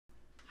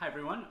Hi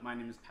everyone, my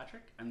name is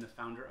Patrick. I'm the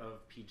founder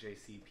of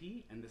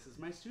PJCP, and this is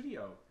my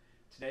studio.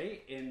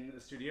 Today in the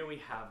studio we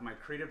have my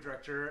creative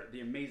director, the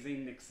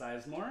amazing Nick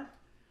Sizemore.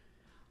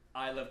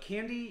 I love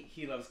candy,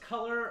 he loves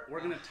color. We're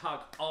going to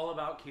talk all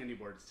about candy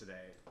boards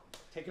today.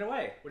 Take it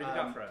away. What do you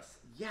got for us?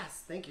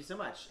 Yes, thank you so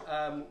much.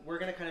 We're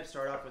going to kind of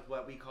start off with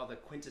what we call the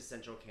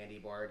quintessential candy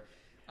board.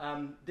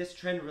 This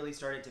trend really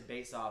started to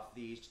base off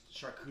the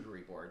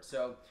charcuterie board.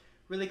 So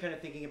really kind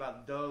of thinking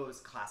about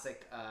those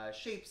classic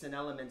shapes and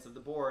elements of the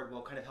board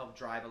will kind of help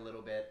drive a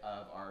little bit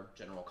of our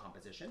general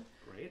composition.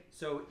 Great.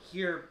 So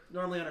here,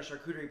 normally on a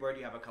charcuterie board,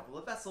 you have a couple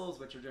of vessels,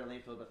 which are generally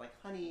filled with like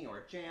honey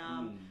or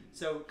jam.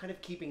 So kind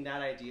of keeping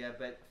that idea,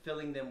 but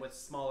filling them with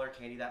smaller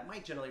candy that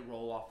might generally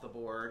roll off the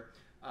board.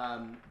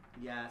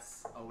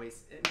 Yes,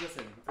 always,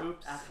 listen,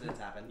 Oops. accidents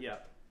happen. Yeah.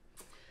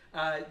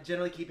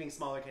 Generally keeping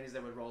smaller candies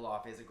that would roll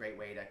off is a great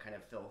way to kind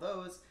of fill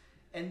those.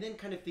 And then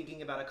kind of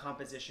thinking about a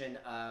composition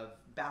of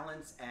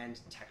balance and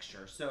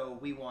texture. So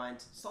we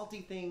want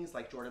salty things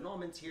like Jordan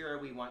almonds here.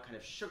 We want kind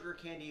of sugar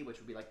candy, which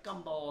would be like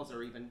gumballs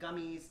or even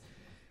gummies.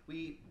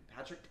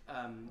 Patrick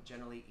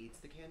generally eats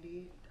the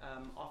candy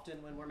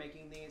often when we're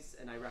making these,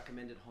 and I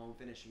recommend at home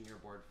finishing your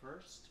board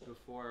first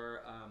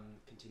before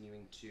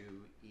continuing to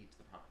eat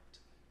the product.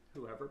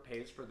 Whoever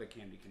pays for the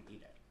candy can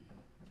eat it.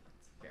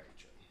 It's very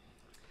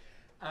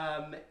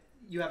true.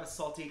 You have a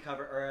salty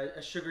cover or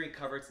a sugary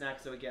covered snack.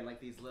 So again, like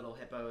these little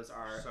hippos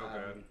are So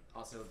good.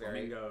 Also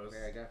very Flamingos.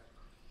 very good.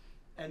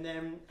 And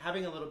then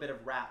having a little bit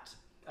of wrapped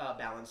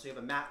balance. So you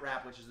have a matte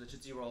wrap, which is the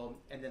Tootsie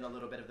Roll, and then a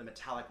little bit of the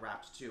metallic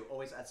wrapped too.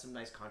 Always adds some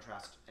nice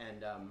contrast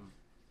and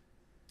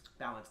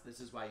balance. This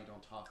is why you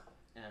don't talk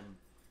and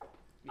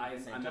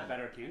I'm a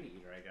better candy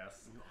eater, I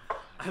guess.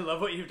 I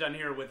love what you've done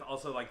here with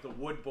also like the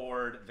wood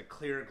board, the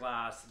clear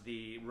glass,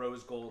 the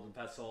rose gold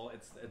vessel.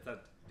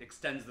 That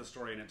extends the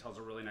story and it tells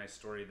a really nice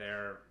story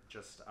there.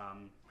 Just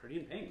pretty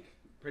in pink.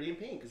 Pretty in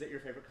pink. Is it your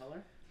favorite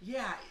color?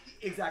 Yeah,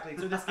 exactly.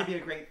 So this could be a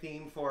great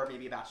theme for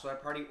maybe a bachelor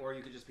party, or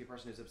you could just be a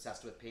person who's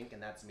obsessed with pink,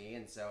 and that's me.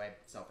 And so I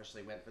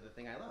selfishly went for the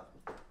thing I love.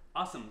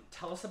 Awesome.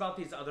 Tell us about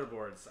these other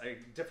boards.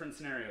 Different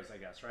scenarios, I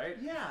guess, right?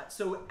 Yeah.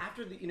 So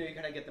after you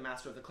kind of get the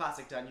master of the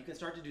classic done, you can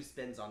start to do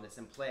spins on this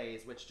and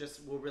plays, which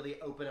just will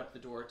really open up the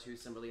door to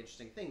some really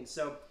interesting things.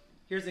 So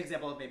here's an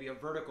example of maybe a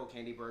vertical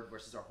candy board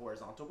versus our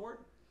horizontal board.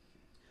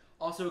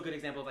 Also a good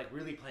example of like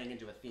really playing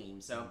into a theme.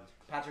 So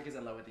Patrick is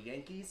in love with the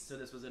Yankees, so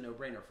this was a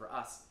no-brainer for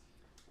us.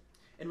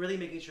 And really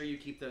making sure you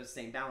keep those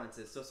same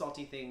balances. So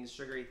salty things,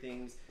 sugary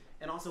things,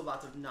 and also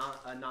lots of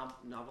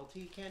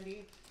novelty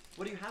candy.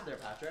 What do you have there,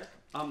 Patrick?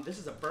 This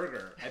is a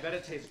burger. I bet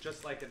it tastes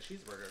just like a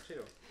cheeseburger,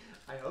 too.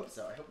 I hope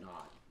so. I hope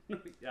not.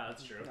 Yeah,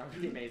 that's true. That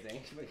would be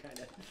amazing.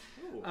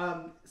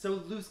 So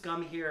loose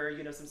gum here,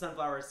 some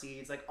sunflower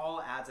seeds, like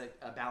all adds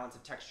a balance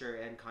of texture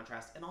and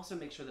contrast, and also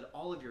make sure that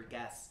all of your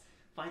guests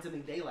find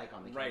something they like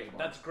on the candy board.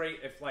 That's great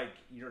if like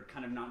you're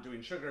kind of not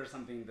doing sugar or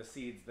something. The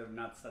seeds, the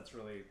nuts, that's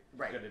really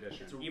good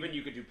addition. Even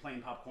you could do plain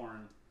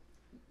popcorn.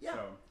 Yeah.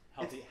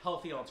 So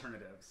healthy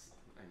alternatives.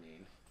 I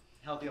mean,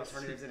 healthy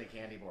alternatives in a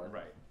candy board.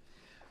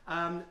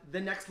 Right. The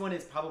next one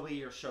is probably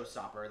your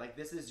showstopper. Like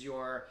this is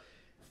your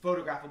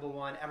photographable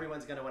one.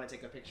 Everyone's going to want to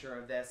take a picture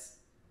of this.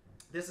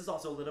 This is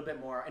also a little bit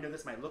more, I know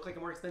this might look like a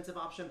more expensive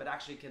option, but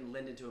actually can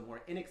lend into a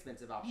more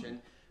inexpensive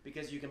option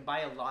because you can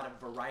buy a lot of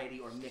variety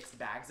or mixed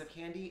bags of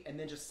candy and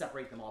then just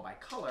separate them all by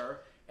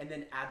color and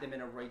then add them in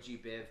a Roy G.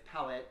 Biv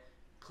palette.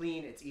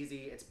 Clean, it's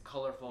easy, it's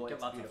colorful,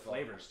 it's lots beautiful. of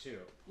flavors too.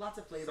 Lots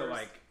of flavors. So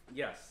like,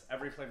 yes,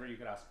 every flavor you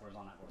could ask for is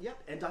on that board.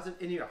 Yep,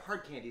 and you have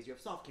hard candies, you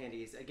have soft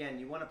candies. Again,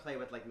 you want to play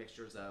with like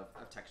mixtures of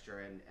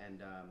texture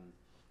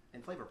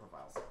and flavor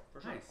profiles.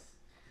 For sure. Nice.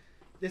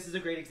 This is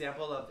a great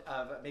example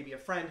of maybe a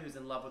friend who's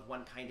in love with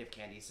one kind of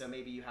candy. So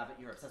maybe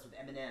you're obsessed with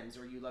M&Ms,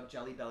 or you love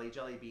Jelly Belly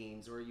jelly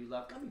beans, or you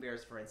love gummy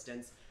bears, for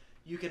instance.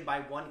 You can buy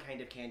one kind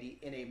of candy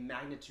in a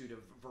magnitude of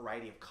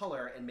variety of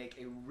color and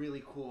make a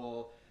really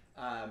cool,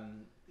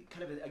 kind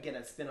of, again,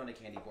 a spin on a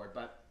candy board.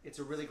 But it's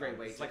a really great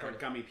way to like our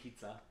gummy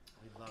pizza.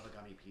 We love a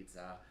gummy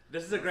pizza.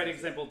 This is a great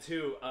example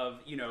too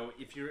of,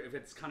 if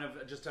it's kind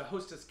of just a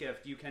hostess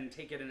gift, you can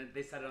take it and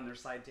they set it on their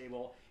side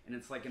table and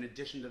it's like an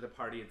addition to the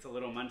party. It's a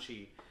little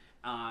munchy.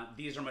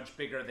 These are much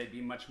bigger. They'd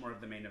be much more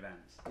of the main event.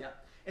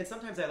 Yep. And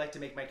sometimes I like to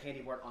make my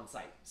candy board on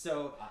site.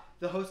 So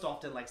the host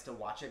often likes to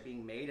watch it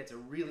being made. It's a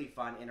really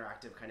fun,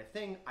 interactive kind of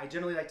thing. I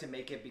generally like to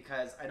make it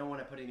because I don't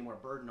want to put any more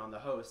burden on the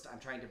host. I'm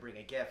trying to bring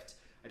a gift.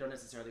 I don't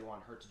necessarily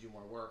want her to do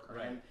more work or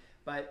him,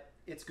 but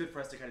it's good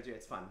for us to kind of do it.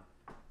 It's fun.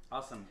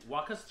 Awesome.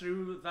 Walk us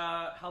through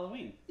the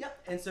Halloween.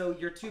 Yep. And so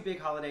your two big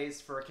holidays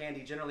for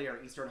candy generally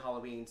are Easter and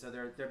Halloween. So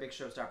they're big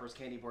showstoppers.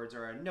 Candy boards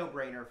are a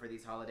no-brainer for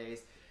these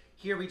holidays.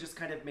 Here we just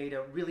kind of made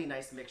a really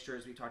nice mixture,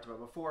 as we talked about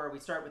before. We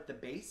start with the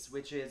base,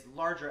 which is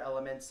larger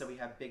elements. So we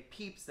have big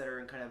peeps that are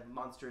in kind of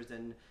monsters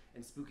and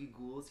spooky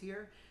ghouls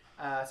here.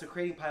 So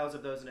creating piles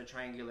of those in a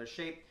triangular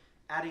shape.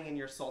 Adding in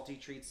your salty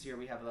treats here,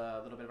 we have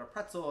a little bit of a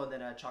pretzel and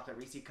then a chocolate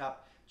Reese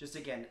cup. Just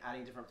again,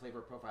 adding different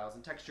flavor profiles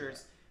and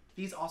textures.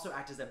 These also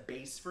act as a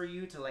base for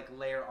you to like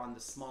layer on the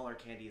smaller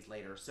candies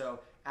later. So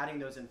adding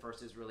those in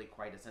first is really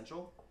quite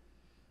essential.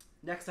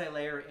 Next, I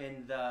layer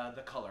in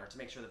the color to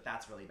make sure that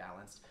that's really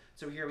balanced.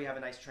 So here we have a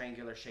nice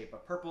triangular shape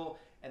of purple,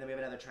 and then we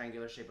have another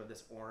triangular shape of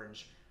this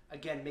orange.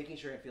 Again, making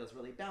sure it feels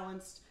really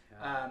balanced.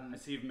 I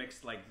see you've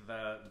mixed like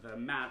the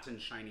matte and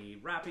shiny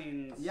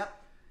wrappings.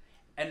 Yep.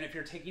 And if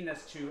you're taking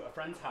this to a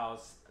friend's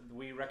house,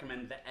 we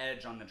recommend the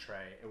edge on the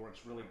tray. It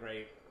works really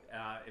great.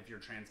 If you're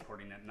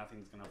transporting it,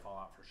 nothing's gonna fall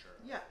out for sure.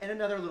 Yeah, and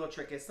another little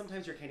trick is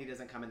sometimes your candy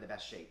doesn't come in the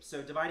best shape.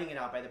 So dividing it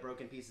out by the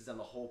broken pieces and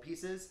the whole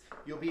pieces,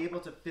 you'll be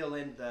able to fill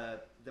in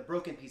the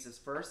broken pieces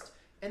first,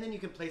 and then you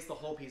can place the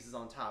whole pieces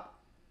on top.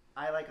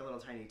 I like a little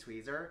tiny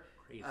tweezer.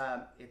 Crazy.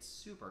 It's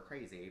super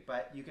crazy,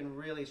 but you can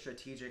really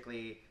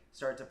strategically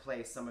start to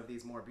place some of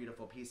these more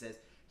beautiful pieces.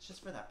 It's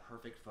just for that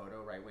perfect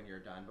photo right when you're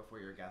done before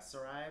your guests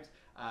arrive.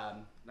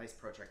 Nice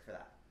pro trick for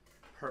that.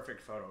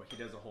 Perfect photo. He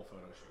does a whole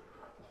photo shoot.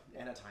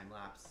 And a time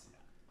lapse,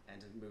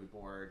 and a mood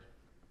board,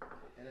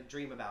 and a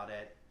dream about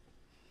it.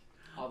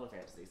 All the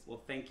fantasies.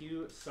 Well, thank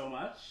you so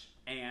much,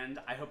 and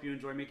I hope you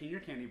enjoy making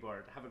your candy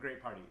board. Have a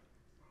great party.